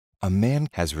A man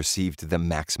has received the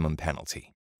maximum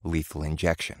penalty, lethal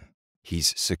injection.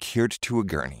 He's secured to a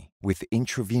gurney with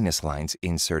intravenous lines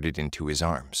inserted into his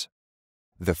arms.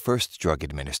 The first drug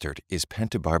administered is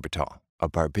pentobarbital, a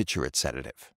barbiturate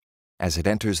sedative. As it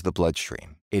enters the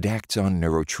bloodstream, it acts on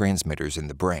neurotransmitters in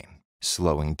the brain,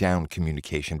 slowing down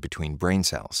communication between brain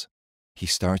cells. He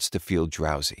starts to feel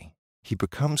drowsy. He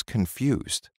becomes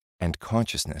confused, and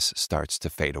consciousness starts to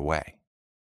fade away.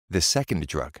 The second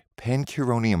drug,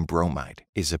 pancuronium bromide,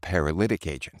 is a paralytic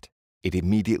agent. It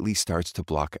immediately starts to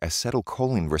block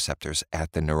acetylcholine receptors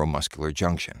at the neuromuscular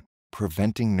junction,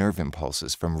 preventing nerve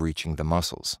impulses from reaching the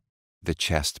muscles. The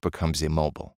chest becomes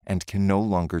immobile and can no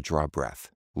longer draw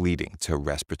breath, leading to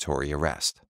respiratory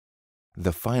arrest.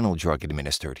 The final drug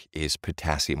administered is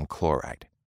potassium chloride.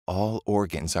 All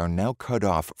organs are now cut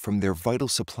off from their vital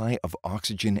supply of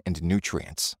oxygen and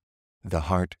nutrients. The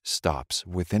heart stops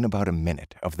within about a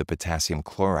minute of the potassium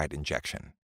chloride injection.